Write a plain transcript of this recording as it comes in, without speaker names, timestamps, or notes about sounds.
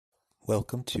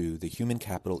Welcome to the Human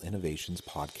Capital Innovations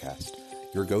Podcast,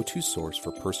 your go-to source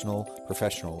for personal,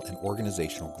 professional, and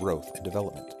organizational growth and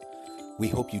development. We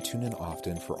hope you tune in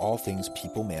often for all things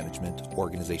people management,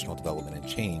 organizational development and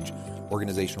change,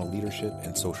 organizational leadership,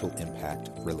 and social impact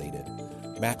related.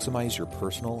 Maximize your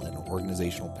personal and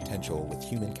organizational potential with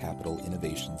Human Capital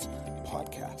Innovations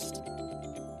Podcast.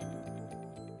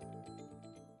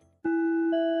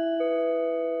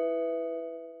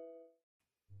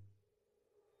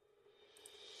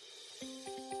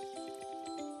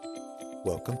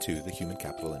 Welcome to the Human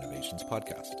Capital Innovations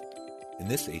Podcast. In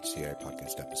this HCI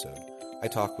podcast episode, I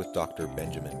talk with Dr.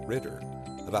 Benjamin Ritter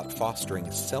about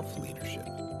fostering self-leadership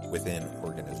within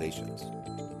organizations.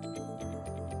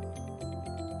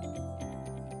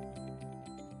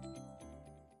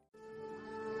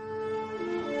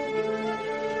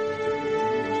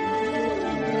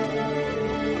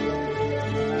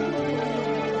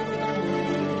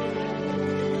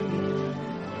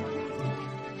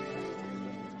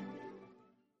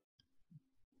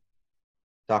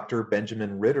 Dr.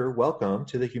 Benjamin Ritter, welcome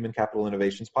to the Human Capital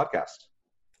Innovations Podcast.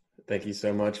 Thank you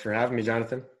so much for having me,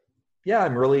 Jonathan. Yeah,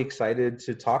 I'm really excited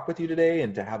to talk with you today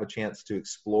and to have a chance to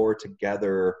explore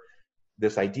together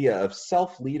this idea of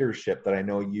self-leadership that I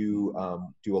know you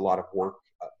do a lot of work,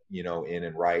 in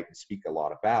and write and speak a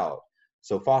lot about.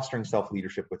 So fostering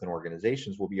self-leadership within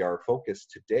organizations will be our focus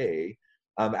today.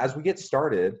 As we get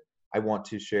started, I want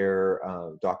to share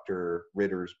Dr.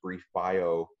 Ritter's brief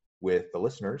bio with the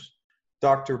listeners.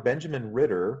 Dr. Benjamin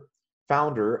Ritter,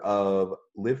 founder of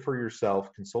Live for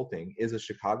Yourself Consulting, is a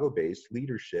Chicago-based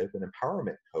leadership and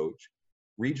empowerment coach,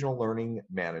 regional learning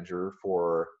manager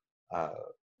for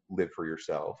Live for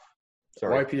Yourself.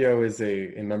 YPO is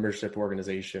a membership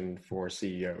organization for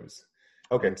CEOs.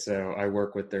 Okay. And so I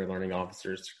work with their learning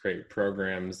officers to create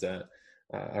programs that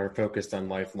are focused on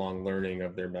lifelong learning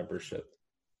of their membership.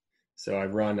 So I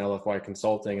run LFY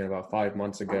Consulting, and about 5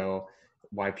 months ago,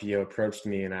 YPO approached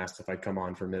me and asked if I'd come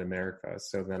on for Mid-America.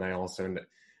 So then I also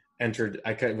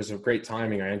it was a great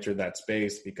timing. I entered that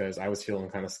space because I was feeling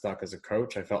kind of stuck as a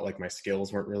coach. I felt like my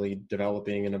skills weren't really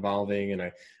developing and evolving. And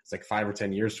it's like 5 or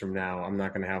 10 years from now, I'm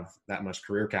not going to have that much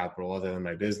career capital other than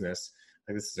my business.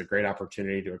 Like, this is a great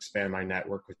opportunity to expand my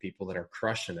network with people that are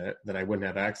crushing it that I wouldn't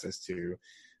have access to.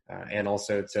 And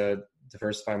also to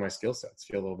diversify my skill sets,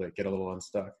 get a little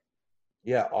unstuck.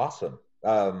 Yeah. Awesome.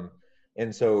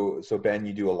 And so Ben,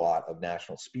 you do a lot of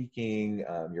national speaking.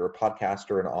 You're a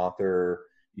podcaster, an author.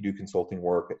 You do consulting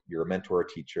work. You're a mentor, a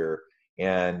teacher,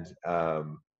 and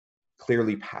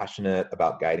clearly passionate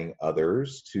about guiding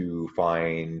others to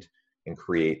find and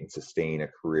create and sustain a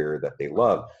career that they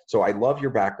love. So I love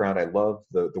your background. I love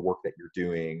the work that you're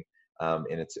doing, and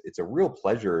it's a real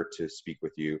pleasure to speak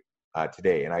with you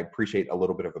today. And I appreciate a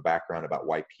little bit of a background about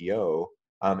YPO.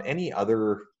 Any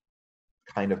other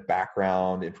kind of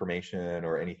background information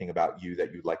or anything about you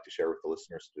that you'd like to share with the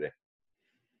listeners today?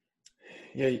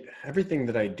 Yeah, everything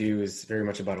that I do is very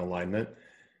much about alignment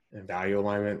and value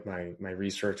alignment. My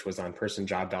research was on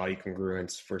person-job value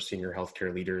congruence for senior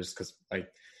healthcare leaders, because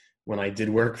when I did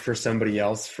work for somebody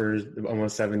else for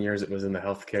almost 7 years, it was in the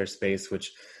healthcare space,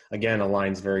 which again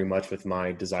aligns very much with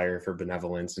my desire for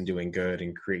benevolence and doing good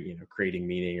and creating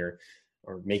meaning or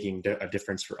making a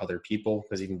difference for other people.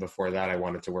 Because even before that, I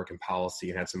wanted to work in policy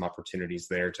and had some opportunities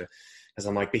there as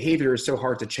I'm like, behavior is so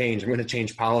hard to change. I'm going to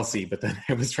change policy. But then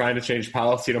I was trying to change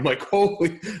policy and I'm like,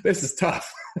 holy, this is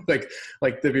tough.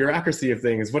 like the bureaucracy of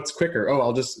things, what's quicker? Oh,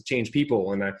 I'll just change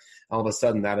people. And all of a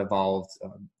sudden that evolved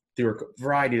through a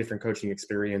variety of different coaching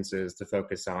experiences to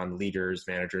focus on leaders,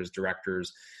 managers,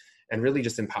 directors, and really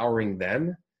just empowering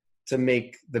them to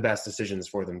make the best decisions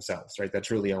for themselves, right? That's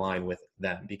really aligned with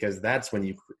them, because that's when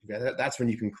you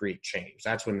can create change.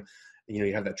 That's when,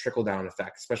 you have that trickle down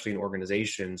effect, especially in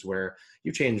organizations where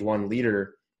you change one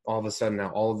leader, all of a sudden now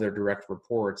all of their direct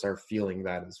reports are feeling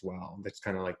that as well. It's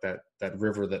kind of like that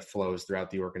river that flows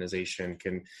throughout the organization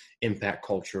can impact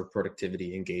culture,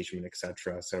 productivity, engagement, et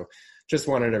cetera. So just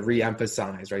wanted to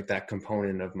reemphasize, right, that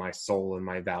component of my soul and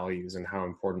my values and how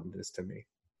important it is to me.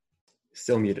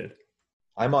 Still muted.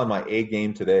 I'm on my A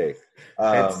game today.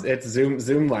 It's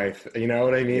Zoom life. You know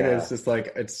what I mean? Yeah.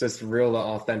 It's just real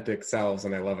authentic selves,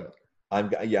 and I love it. I'm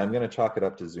going to chalk it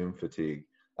up to Zoom fatigue.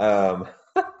 I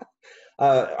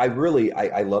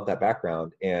love that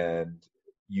background. And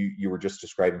you were just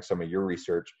describing some of your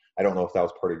research. I don't know if that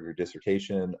was part of your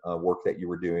dissertation work that you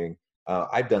were doing.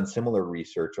 I've done similar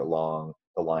research along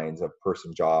the lines of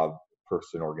person, job,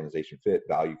 person, organization fit,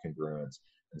 value congruence,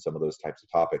 and some of those types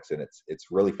of topics. And it's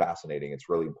really fascinating. It's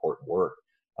really important work.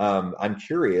 I'm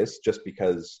curious, just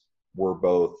because we're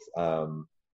both,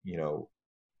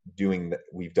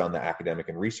 we've done the academic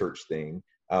and research thing.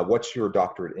 What's your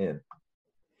doctorate in?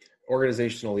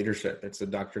 Organizational leadership. It's a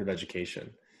doctorate of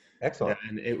education. Excellent.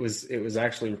 And it was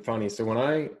actually funny.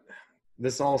 So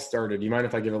this all started, you mind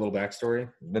if I give a little backstory?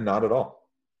 Not at all.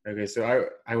 Okay. So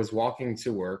I was walking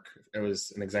to work. I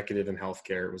was an executive in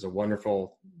healthcare. It was a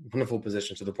wonderful, wonderful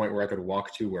position to the point where I could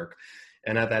walk to work.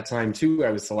 And at that time too,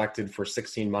 I was selected for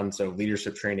 16 months of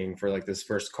leadership training for like this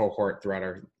first cohort throughout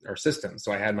our system.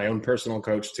 So I had my own personal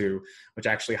coach too, which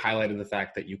actually highlighted the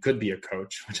fact that you could be a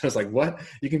coach, which I was like, what?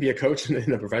 You can be a coach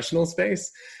in a professional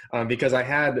space? Because I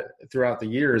had throughout the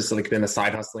years, like been a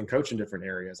side hustling coach in different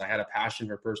areas. I had a passion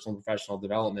for personal and professional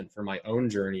development for my own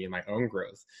journey and my own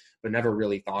growth, but never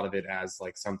really thought of it as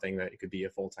like something that it could be a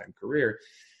full-time career.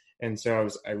 And so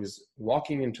I was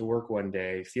walking into work one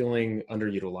day feeling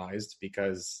underutilized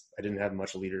because I didn't have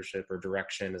much leadership or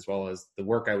direction, as well as the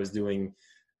work I was doing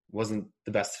wasn't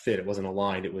the best fit. It wasn't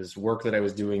aligned. It was work that I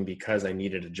was doing because I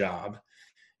needed a job.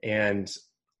 And,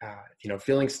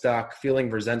 feeling stuck, feeling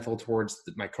resentful towards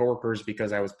my coworkers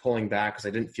because I was pulling back because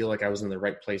I didn't feel like I was in the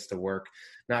right place to work,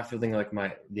 not feeling like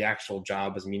the actual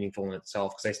job was meaningful in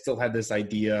itself, because I still had this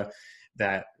idea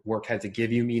that work had to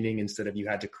give you meaning instead of you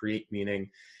had to create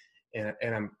meaning. And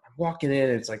I'm walking in,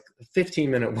 it's like a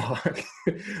 15-minute walk.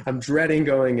 I'm dreading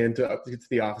going to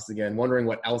the office again, wondering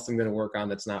what else I'm going to work on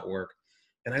that's not work.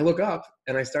 And I look up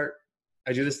and I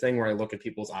do this thing where I look at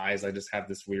people's eyes. I just have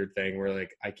this weird thing where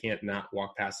like, I can't not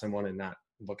walk past someone and not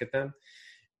look at them.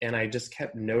 And I just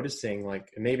kept noticing,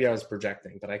 like, maybe I was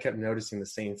projecting, but I kept noticing the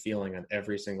same feeling on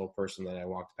every single person that I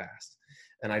walked past.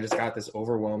 And I just got this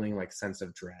overwhelming like sense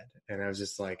of dread. And I was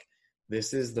just like,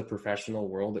 this is the professional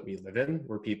world that we live in,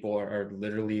 where people are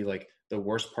literally like, the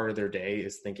worst part of their day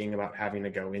is thinking about having to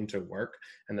go into work,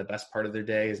 and the best part of their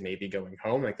day is maybe going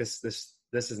home. Like this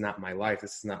is not my life.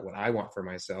 This is not what I want for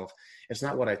myself. It's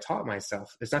not what I taught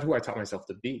myself. It's not who I taught myself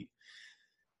to be.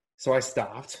 So I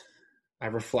stopped, I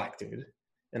reflected,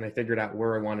 and I figured out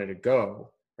where I wanted to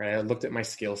go, right? I looked at my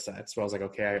skill sets. So I was like,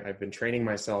 okay, I've been training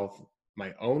myself,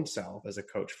 my own self as a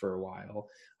coach for a while.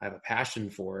 I have a passion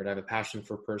for it. I have a passion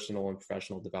for personal and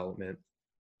professional development.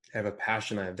 I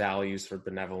have values for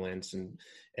benevolence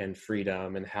and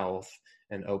freedom and health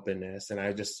and openness. And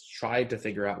I just tried to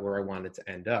figure out where I wanted to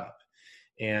end up.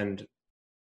 And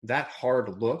that hard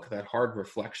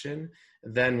reflection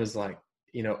then was like,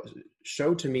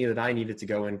 showed to me that I needed to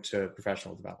go into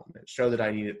professional development, show that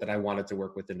I wanted to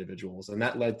work with individuals. And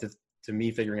that led to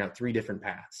me figuring out 3 different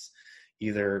paths.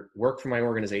 Either work for my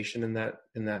organization in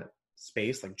that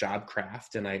space, like job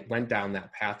craft. And I went down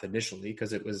that path initially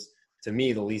because it was, to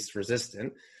me, the least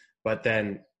resistant. But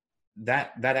then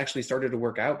that actually started to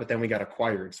work out, but then we got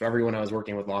acquired. So everyone I was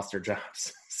working with lost their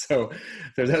jobs. So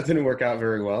that didn't work out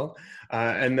very well.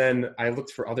 And then I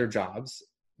looked for other jobs,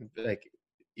 like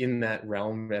in that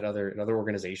realm at other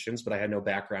organizations, but I had no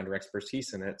background or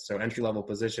expertise in it. So entry-level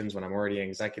positions when I'm already an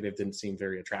executive didn't seem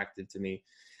very attractive to me.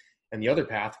 And the other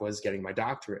path was getting my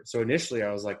doctorate. So initially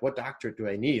I was like, what doctorate do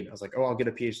I need? I was like, I'll get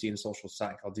a PhD in social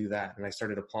psych. I'll do that. And I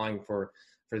started applying for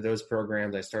those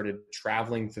programs. I started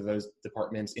traveling to those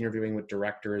departments, interviewing with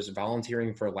directors,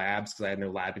 volunteering for labs because I had no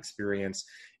lab experience.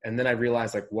 And then I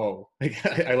realized like, whoa, like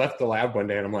I left the lab one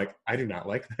day and I'm like, I do not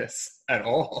like this at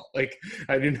all. Like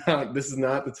this is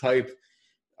not the type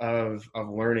of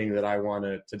learning that I want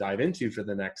to dive into for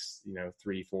the next,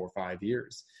 3, 4, 5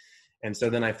 years. And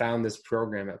so then I found this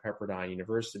program at Pepperdine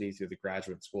University through the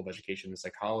Graduate School of Education and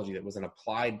Psychology that was an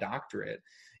applied doctorate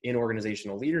in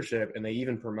organizational leadership. And they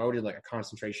even promoted like a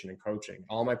concentration in coaching.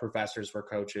 All my professors were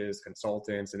coaches,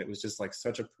 consultants, and it was just like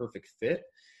such a perfect fit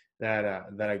that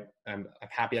I'm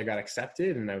happy I got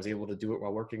accepted, and I was able to do it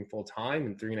while working full time.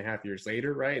 And 3.5 years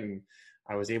later, right? And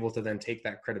I was able to then take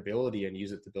that credibility and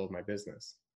use it to build my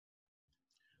business.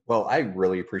 Well, I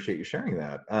really appreciate you sharing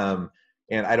that.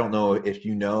 And I don't know if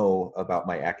you know about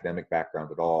my academic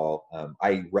background at all.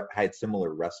 I had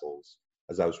similar wrestles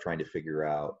as I was trying to figure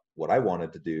out what I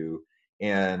wanted to do.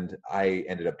 And I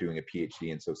ended up doing a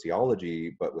PhD in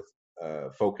sociology, but with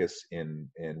focus in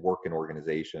work and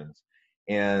organizations.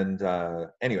 And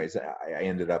anyways, I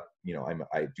ended up,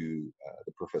 I do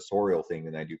the professorial thing,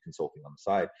 and I do consulting on the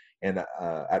side. And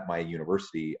at my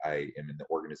university, I am in the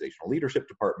organizational leadership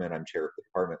department. I'm chair of the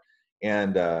department.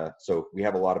 And so we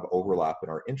have a lot of overlap in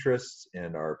our interests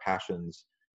and our passions,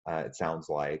 it sounds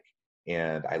like.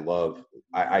 And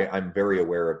I'm very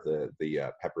aware of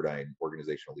the Pepperdine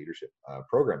organizational leadership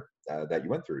program that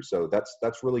you went through. So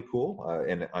that's really cool.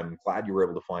 And I'm glad you were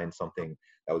able to find something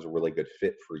that was a really good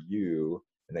fit for you,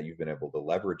 and that you've been able to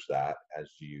leverage that as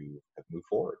you have moved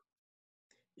forward.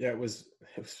 Yeah, it was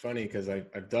funny because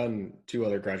I've done two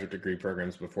other graduate degree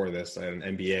programs before this. I had an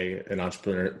MBA in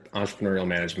entrepreneurial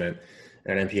management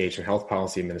and an MPH in health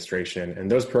policy administration. And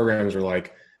those programs were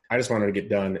like, I just wanted to get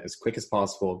done as quick as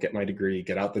possible, get my degree,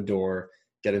 get out the door,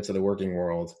 get into the working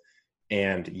world.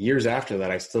 And years after that,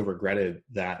 I still regretted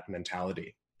that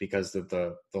mentality because of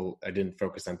the I didn't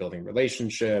focus on building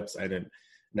relationships. I didn't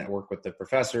network with the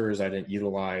professors. I didn't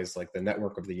utilize like the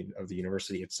network of the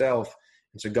university itself.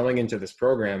 And so going into this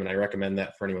program, and I recommend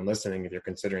that for anyone listening, if you're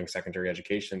considering secondary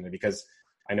education, because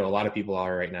I know a lot of people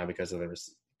are right now because of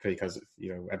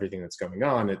everything that's going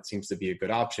on, it seems to be a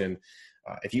good option.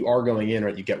 If you are going in,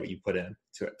 right, you get what you put in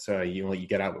to it. So you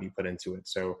get out what you put into it.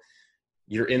 So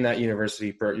you're in that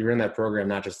you're in that program,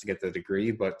 not just to get the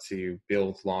degree, but to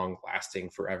build long lasting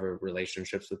forever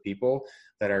relationships with people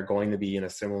that are going to be in a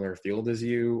similar field as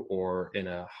you, or in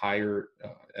a higher,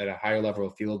 at a higher level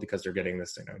of field because they're getting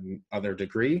this other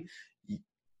degree.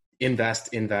 Invest,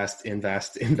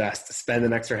 spend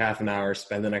an extra half an hour,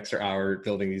 spend an extra hour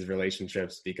building these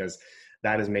relationships, because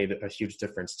that has made a huge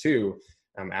difference too,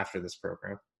 after this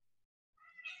program.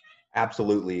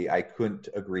 Absolutely. I couldn't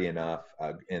agree enough.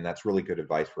 And that's really good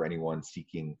advice for anyone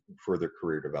seeking further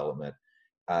career development.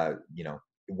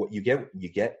 What you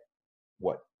get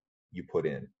what you put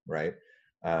in, right?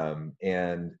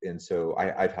 And so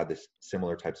I've had this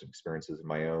similar types of experiences in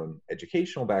my own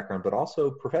educational background, but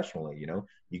also professionally.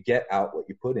 You get out what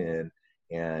you put in,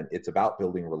 and it's about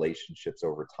building relationships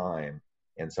over time.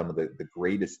 And some of the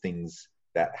greatest things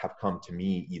that have come to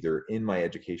me, either in my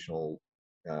educational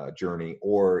journey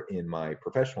or in my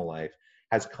professional life,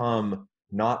 has come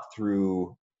not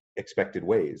through expected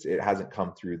ways. It hasn't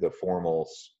come through the formal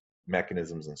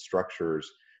mechanisms and structures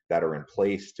that are in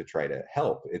place to try to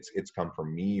help. It's come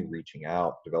from me reaching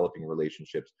out, developing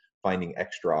relationships, finding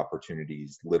extra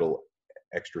opportunities, little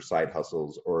extra side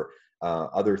hustles, or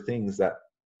other things that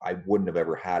I wouldn't have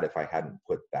ever had if I hadn't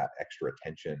put that extra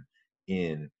attention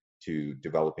in to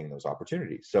developing those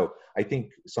opportunities. So I think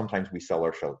sometimes we sell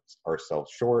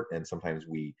ourselves short, and sometimes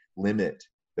we limit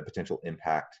the potential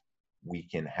impact we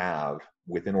can have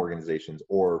within organizations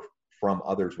or from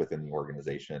others within the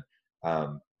organization,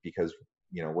 because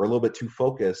we're a little bit too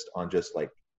focused on just like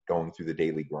going through the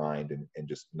daily grind and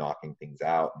just knocking things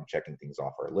out and checking things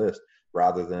off our list,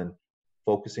 rather than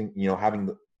focusing,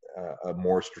 having a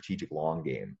more strategic long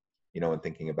game, and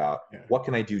thinking about what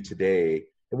can I do today.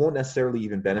 It won't necessarily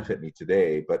even benefit me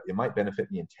today, but it might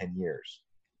benefit me in 10 years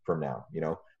from now.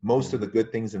 Most of the good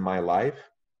things in my life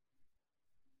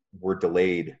were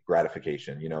delayed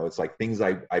gratification. It's like things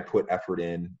I put effort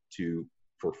in to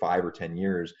for 5 or 10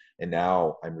 years, and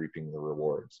now I'm reaping the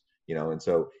rewards. And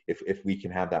so if we can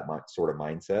have that sort of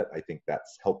mindset, I think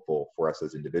that's helpful for us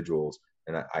as individuals.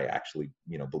 And I actually,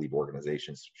 believe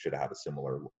organizations should have a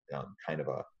similar kind of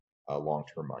a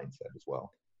long-term mindset as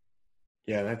well.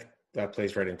 Yeah, that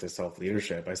plays right into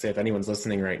self-leadership. I say, if anyone's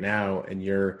listening right now and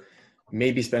you're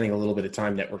maybe spending a little bit of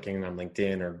time networking on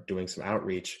LinkedIn or doing some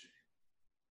outreach,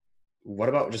 what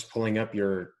about just pulling up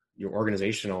your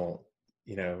organizational,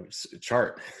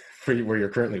 chart for where you're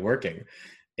currently working,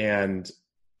 and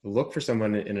look for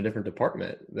someone in a different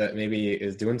department that maybe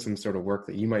is doing some sort of work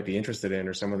that you might be interested in,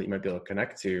 or someone that you might be able to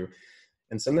connect to,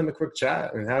 and send them a quick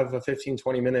chat and have a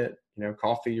 15-20 minute,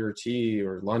 coffee or tea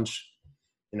or lunch,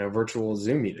 virtual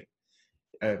Zoom meeting.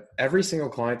 Every single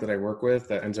client that I work with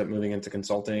that ends up moving into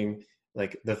consulting,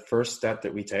 like the first step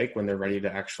that we take when they're ready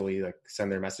to actually like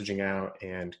send their messaging out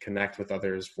and connect with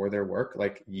others for their work,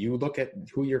 like you look at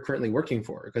who you're currently working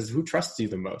for, because who trusts you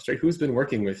the most, right? Who's been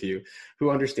working with you, who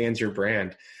understands your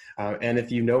brand. And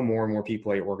if you know more and more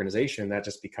people at your organization, that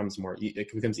just becomes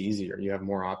it becomes easier. You have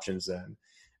more options then.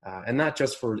 And not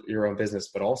just for your own business,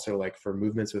 but also like for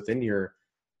movements within your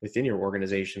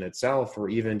organization itself, or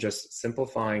even just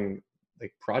simplifying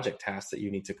like project tasks that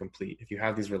you need to complete. If you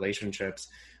have these relationships,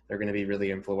 they're going to be really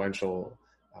influential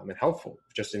and helpful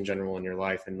just in general in your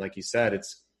life. And like you said,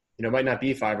 it's, it might not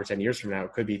be 5 or 10 years from now,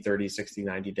 it could be 30, 60,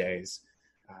 90 days.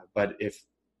 But if,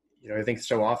 I think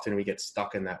so often we get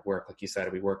stuck in that work. Like you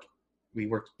said, we work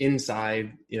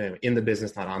inside, in the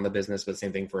business, not on the business, but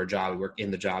same thing for a job. We work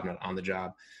in the job, not on the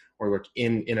job, or we work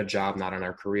in a job, not on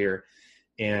our career.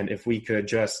 And if we could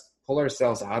just pull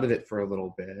ourselves out of it for a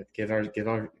little bit, give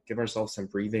ourselves some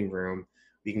breathing room,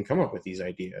 we can come up with these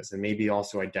ideas, and maybe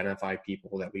also identify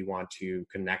people that we want to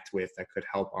connect with that could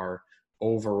help our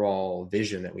overall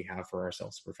vision that we have for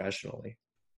ourselves professionally.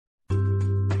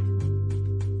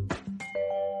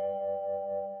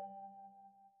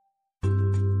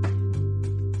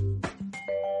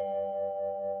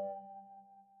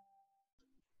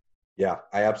 Yeah,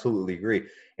 I absolutely agree.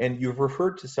 And you've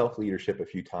referred to self-leadership a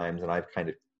few times, and I've kind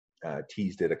of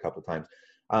teased it a couple times.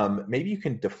 Maybe you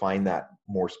can define that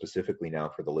more specifically now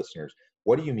for the listeners.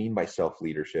 What do you mean by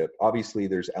self-leadership? Obviously,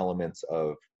 there's elements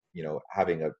of,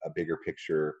 having a bigger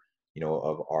picture,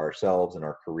 of ourselves and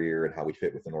our career and how we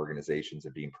fit within organizations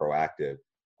and being proactive.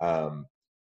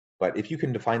 But if you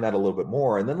can define that a little bit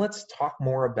more, and then let's talk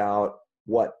more about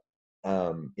what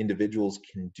individuals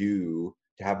can do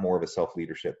to have more of a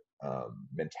self-leadership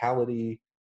mentality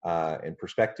and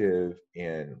perspective,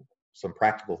 and some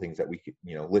practical things that we could,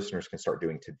 listeners can start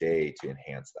doing today to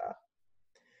enhance that.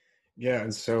 Yeah.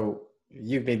 And so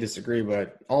you may disagree,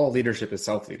 but all leadership is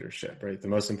self-leadership, right? The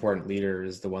most important leader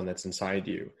is the one that's inside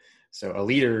you. So a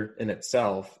leader in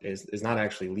itself is not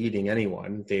actually leading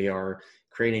anyone. They are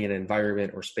creating an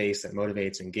environment or space that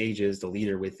motivates, engages the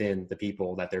leader within the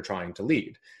people that they're trying to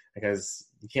lead, because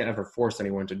you can't ever force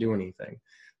anyone to do anything.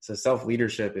 So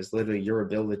self-leadership is literally your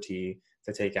ability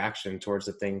to take action towards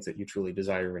the things that you truly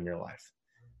desire in your life.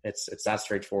 It's that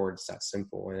straightforward. It's that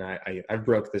simple. And I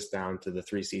broke this down to the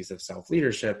 3 C's of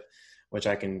self-leadership, which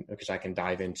I can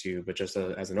dive into, but just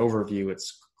as an overview,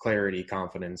 it's clarity,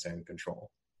 confidence, and control.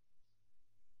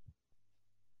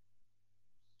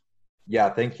 Yeah,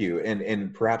 thank you.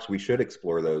 And perhaps we should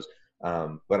explore those.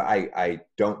 But I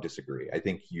don't disagree. I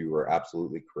think you are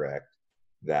absolutely correct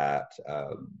that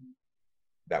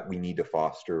that we need to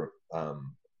foster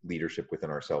leadership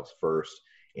within ourselves first.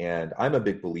 And I'm a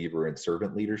big believer in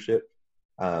servant leadership,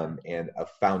 and a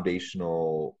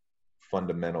foundational,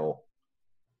 fundamental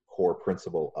core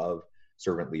principle of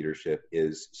servant leadership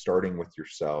is starting with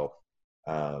yourself,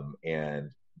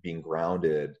 and being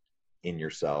grounded in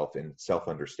yourself and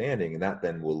self-understanding, and that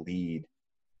then will lead,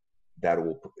 that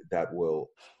will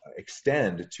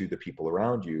extend to the people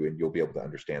around you, and you'll be able to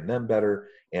understand them better,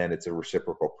 and it's a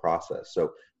reciprocal process.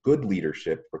 So good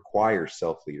leadership requires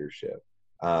self-leadership.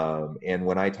 And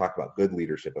when I talk about good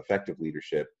leadership, effective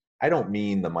leadership, I don't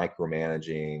mean the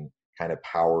micromanaging kind of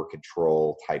power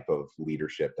control type of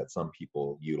leadership that some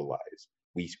people utilize.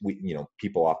 We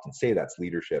people often say that's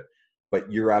leadership,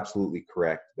 but you're absolutely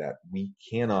correct that we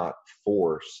cannot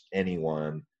force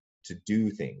anyone to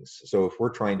do things. So if we're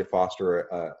trying to foster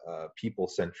a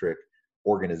people-centric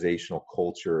organizational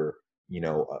culture,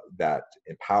 that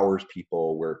empowers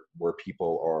people, where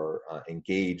people are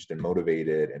engaged and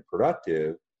motivated and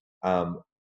productive,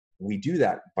 we do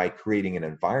that by creating an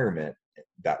environment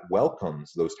that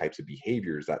welcomes those types of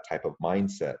behaviors, that type of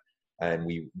mindset. And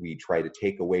we try to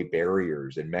take away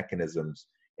barriers and mechanisms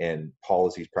and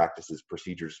policies, practices,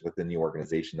 procedures within the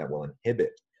organization that will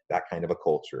inhibit that kind of a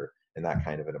culture and that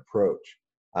kind of an approach.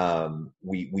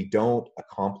 We don't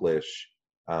accomplish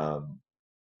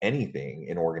anything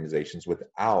in organizations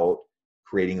without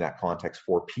creating that context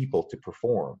for people to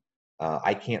perform.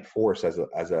 I can't force, as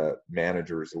a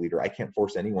manager, as a leader, I can't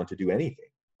force anyone to do anything.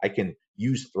 I can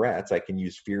use threats, I can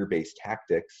use fear-based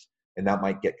tactics, and that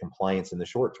might get compliance in the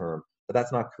short term, but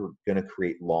that's not going to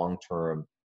create long-term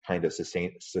kind of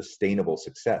sustainable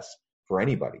success for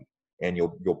anybody. And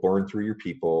you'll burn through your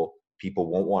people. People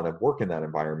won't want to work in that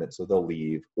environment, so they'll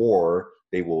leave, or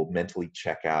they will mentally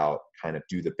check out, kind of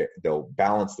they'll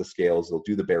balance the scales, they'll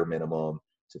do the bare minimum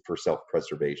for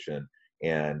self-preservation,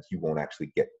 and you won't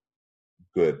actually get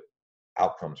good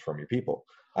outcomes from your people.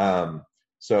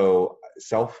 So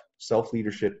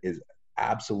self-leadership is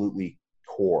absolutely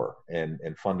core and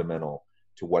fundamental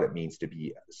to what it means to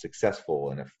be a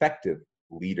successful and effective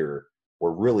leader,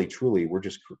 where really, truly, we're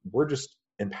just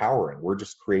empowering. We're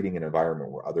just creating an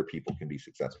environment where other people can be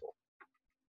successful.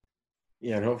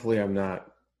 Yeah, and hopefully I'm not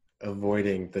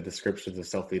avoiding the descriptions of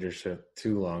self-leadership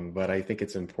too long, but I think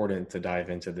it's important to dive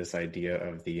into this idea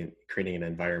of creating an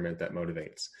environment that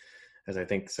motivates. As I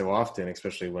think so often,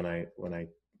 especially when I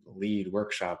lead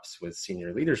workshops with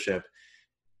senior leadership,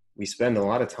 we spend a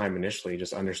lot of time initially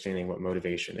just understanding what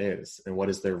motivation is and what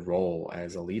is their role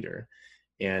as a leader.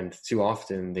 And too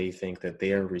often they think that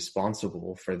they are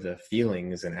responsible for the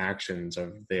feelings and actions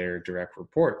of their direct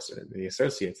reports, the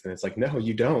associates. And it's like, no,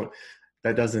 you don't.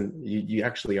 You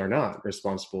actually are not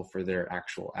responsible for their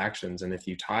actual actions. And if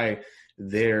you tie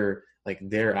their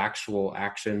actual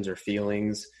actions or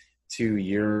feelings to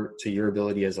your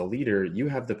ability as a leader, you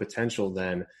have the potential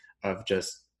then of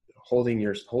just holding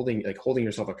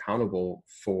yourself accountable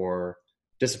for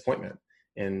disappointment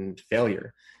and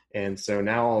failure. And so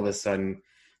now all of a sudden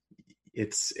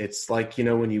it's like,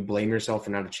 when you blame yourself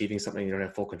for not achieving something you don't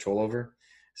have full control over.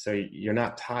 So you're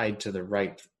not tied to the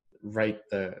right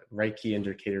key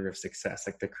indicator of success,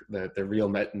 like the real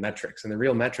metrics. And the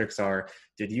real metrics are,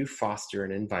 did you foster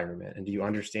an environment, and do you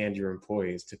understand your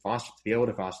employees to be able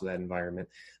to foster that environment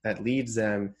that leads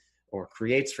them or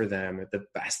creates for them the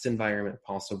best environment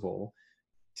possible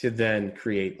to then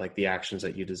create like the actions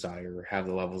that you desire, have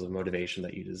the levels of motivation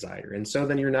that you desire. And so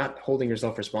then you're not holding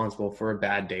yourself responsible for a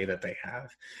bad day that they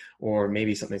have, or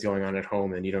maybe something's going on at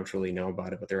home and you don't really know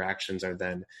about it, but their actions are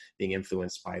then being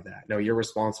influenced by that. No, you're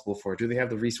responsible for, do they have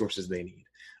the resources they need?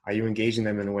 Are you engaging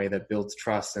them in a way that builds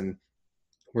trust and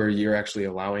where you're actually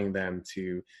allowing them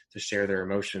to share their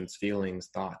emotions, feelings,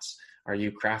 thoughts? Are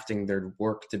you crafting their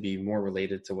work to be more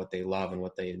related to what they love and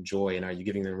what they enjoy? And are you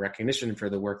giving them recognition for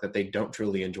the work that they don't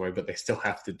truly enjoy, but they still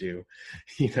have to do,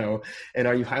 And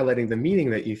are you highlighting the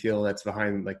meaning that you feel that's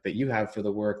behind, like that you have for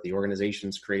the work the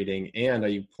organization's creating? And are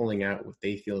you pulling out what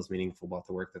they feel is meaningful about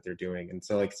the work that they're doing? And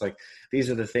so it's like, these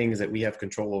are the things that we have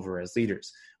control over as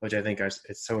leaders, which I think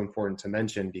it's so important to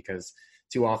mention, because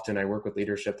too often I work with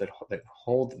leadership that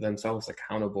hold themselves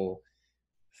accountable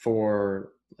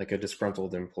for like a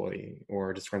disgruntled employee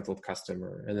or a disgruntled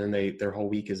customer, and then their whole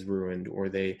week is ruined, or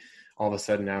they all of a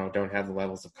sudden now don't have the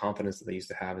levels of confidence that they used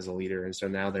to have as a leader, and so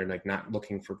now they're like not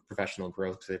looking for professional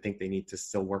growth because they think they need to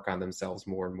still work on themselves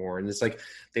more and more. And it's like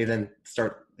they then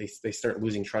start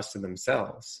losing trust in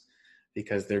themselves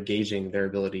because they're gauging their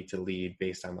ability to lead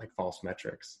based on like false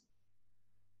metrics.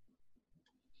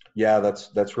 Yeah,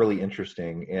 that's really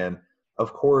interesting. And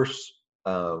of course,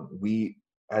 we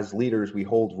as leaders, we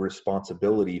hold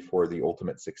responsibility for the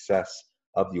ultimate success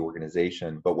of the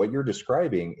organization. But what you're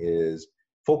describing is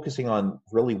focusing on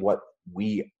really what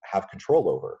we have control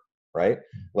over, right?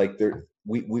 Like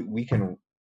we can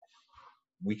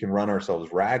run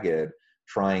ourselves ragged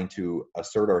trying to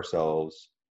assert ourselves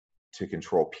to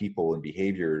control people and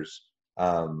behaviors.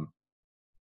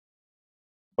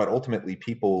 But ultimately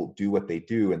people do what they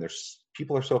do, and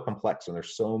people are so complex, and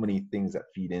there's so many things that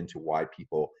feed into why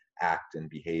people act and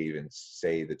behave and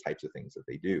say the types of things that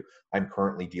they do. I'm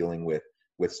currently dealing with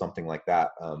something like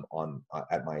that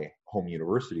at my home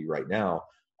university right now,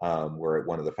 where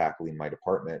one of the faculty in my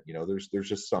department, there's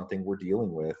just something we're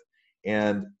dealing with.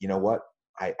 And you know what?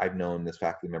 I've known this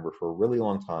faculty member for a really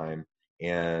long time,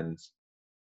 and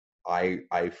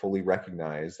I fully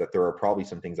recognize that there are probably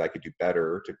some things I could do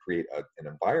better to create an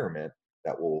environment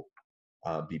that will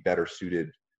be better suited,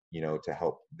 to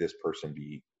help this person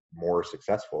be more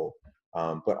successful.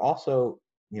 But also,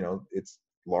 it's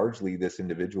largely this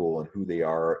individual and who they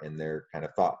are and their kind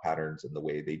of thought patterns and the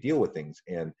way they deal with things.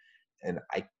 And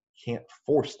I can't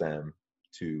force them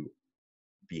to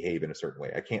behave in a certain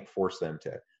way. I can't force them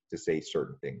to say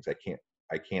certain things.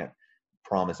 I can't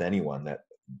promise anyone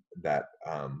that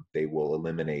they will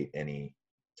eliminate any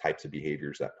types of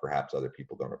behaviors that perhaps other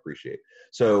people don't appreciate.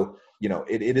 So,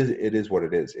 it is what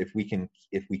it is. If we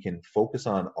can focus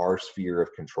on our sphere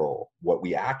of control, what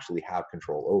we actually have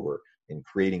control over, in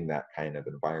creating that kind of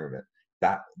environment,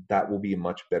 that will be a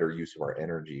much better use of our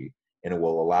energy, and it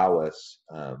will allow us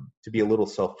to be a little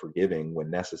self-forgiving when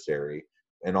necessary,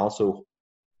 and also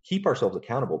keep ourselves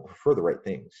accountable for the right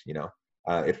things.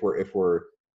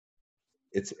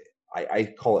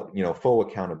 I call it,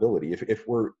 faux accountability. If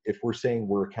we're saying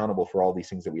we're accountable for all these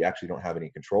things that we actually don't have any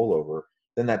control over,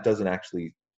 then that doesn't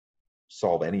actually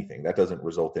solve anything. That doesn't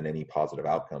result in any positive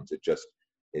outcomes. It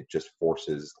just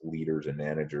forces leaders and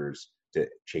managers to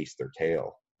chase their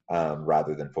tail,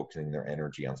 rather than focusing their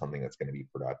energy on something that's going to be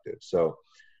productive. So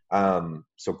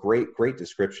great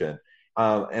description.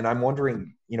 And I'm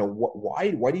wondering,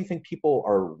 why do you think people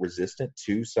are resistant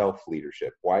to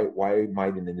self-leadership? Why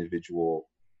might an individual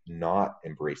not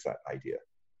embrace that idea?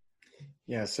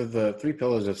 Yeah, so the 3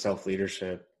 pillars of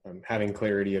self-leadership, having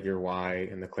clarity of your why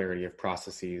and the clarity of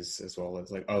processes, as well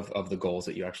as like of the goals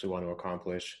that you actually want to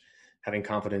accomplish, having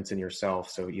confidence in yourself.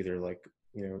 So either like,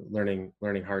 learning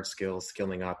hard skills,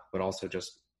 skilling up, but also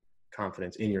just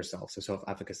confidence in yourself. So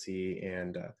self-efficacy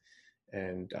and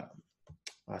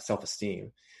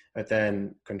self-esteem. But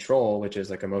then control, which is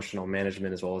like emotional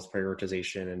management, as well as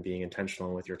prioritization and being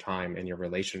intentional with your time and your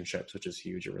relationships, which is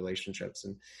huge, your relationships.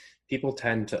 And people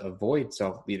tend to avoid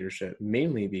self-leadership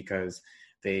mainly because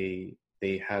they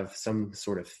have some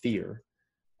sort of fear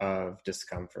of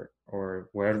discomfort, or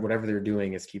whatever they're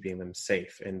doing is keeping them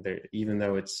safe. And even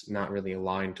though it's not really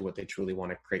aligned to what they truly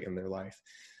want to create in their life.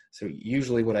 So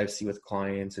usually what I see with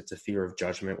clients, it's a fear of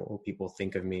judgment. What will people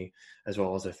think of me? As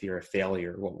well as a fear of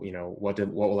failure. What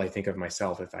will I think of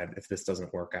myself if this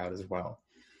doesn't work out as well?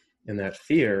 And that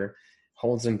fear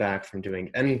holds them back from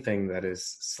doing anything that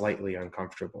is slightly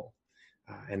uncomfortable.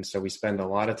 And so we spend a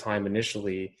lot of time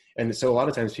initially. And so a lot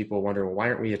of times people wonder, well, why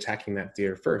aren't we attacking that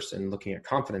fear first and looking at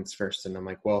confidence first? And I'm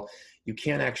like, well, you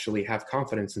can't actually have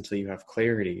confidence until you have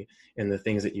clarity in the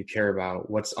things that you care about,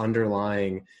 what's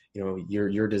underlying,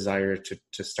 your desire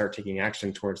to start taking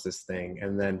action towards this thing,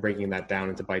 and then breaking that down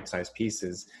into bite-sized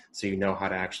pieces so you know how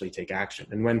to actually take action.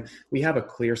 And when we have a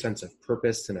clear sense of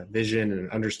purpose and a vision and an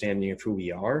understanding of who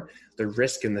we are, the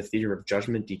risk and the fear of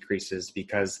judgment decreases,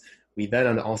 because we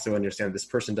then also understand this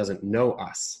person doesn't know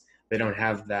us. They don't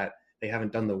have that. They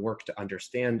haven't done the work to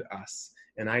understand us.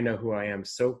 And I know who I am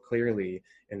so clearly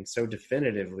and so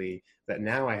definitively that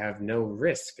now I have no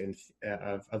risk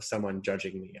of someone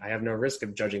judging me. I have no risk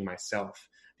of judging myself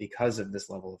because of this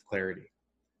level of clarity.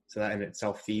 So that in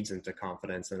itself feeds into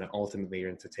confidence and ultimately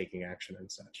into taking action and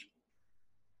such.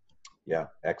 Yeah,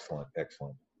 excellent.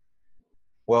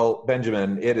 Well,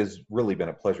 Benjamin, it has really been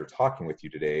a pleasure talking with you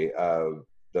today.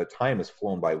 The time has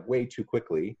flown by way too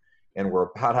quickly, and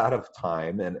we're about out of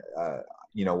time. And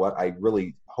you know what? I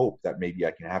really hope that maybe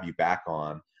I can have you back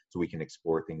on so we can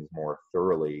explore things more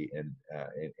thoroughly and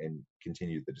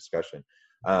continue the discussion.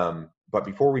 But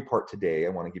before we part today, I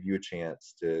want to give you a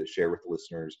chance to share with the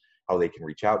listeners how they can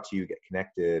reach out to you, get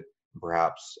connected, and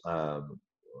perhaps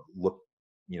look,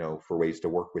 for ways to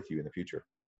work with you in the future.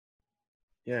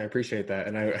 Yeah, I appreciate that.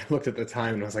 And I looked at the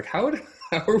time and I was like, how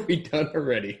are we done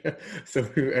already? So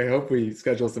I hope we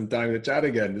schedule some time to chat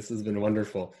again. This has been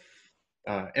wonderful.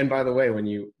 And by the way, when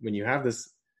you have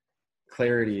this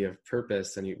clarity of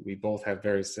purpose and we both have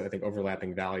very, I think,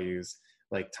 overlapping values,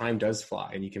 like time does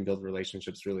fly and you can build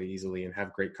relationships really easily and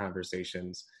have great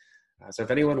conversations. So if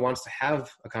anyone wants to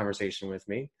have a conversation with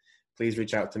me, please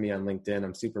reach out to me on LinkedIn.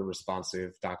 I'm super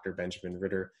responsive, Dr. Benjamin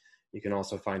Ritter. You can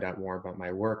also find out more about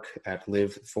my work at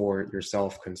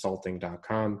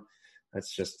liveforyourselfconsulting.com.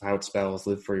 That's just how it spells,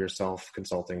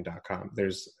 liveforyourselfconsulting.com.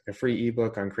 There's a free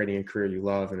ebook on creating a career you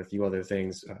love and a few other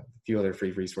things, a few other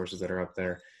free resources that are up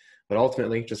there. But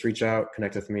ultimately, just reach out,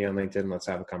 connect with me on LinkedIn, and let's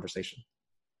have a conversation.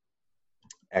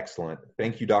 Excellent.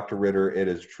 Thank you, Dr. Ritter. It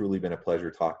has truly been a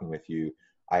pleasure talking with you.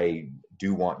 I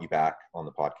do want you back on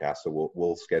the podcast, so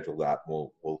we'll schedule that.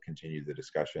 We'll continue the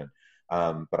discussion.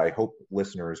 But I hope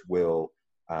listeners will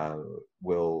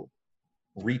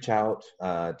reach out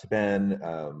to Ben,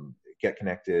 get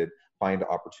connected, find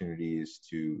opportunities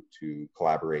to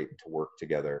collaborate and to work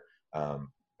together,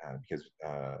 because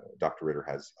Dr. Ritter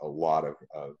has a lot of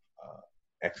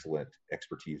excellent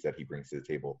expertise that he brings to the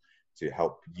table to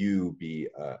help you be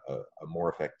a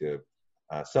more effective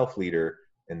self-leader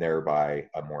and thereby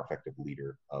a more effective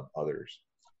leader of others.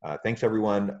 Thanks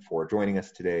everyone for joining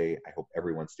us today. I hope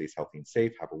everyone stays healthy and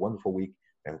safe. Have a wonderful week.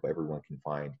 I hope everyone can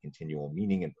find continual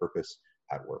meaning and purpose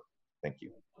at work. Thank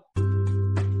you.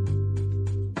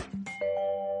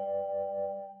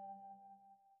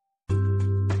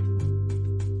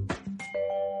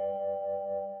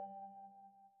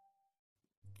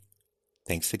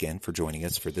 Thanks again for joining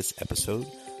us for this episode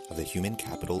of the Human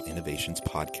Capital Innovations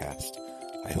Podcast.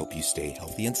 I hope you stay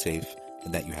healthy and safe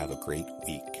and that you have a great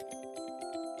week.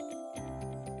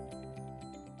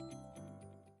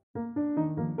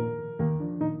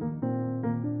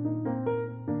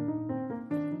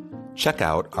 Check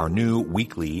out our new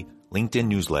weekly LinkedIn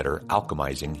newsletter,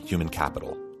 Alchemizing Human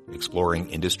Capital, exploring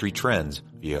industry trends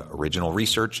via original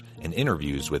research and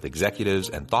interviews with executives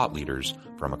and thought leaders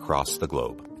from across the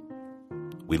globe.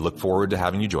 We look forward to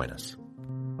having you join us.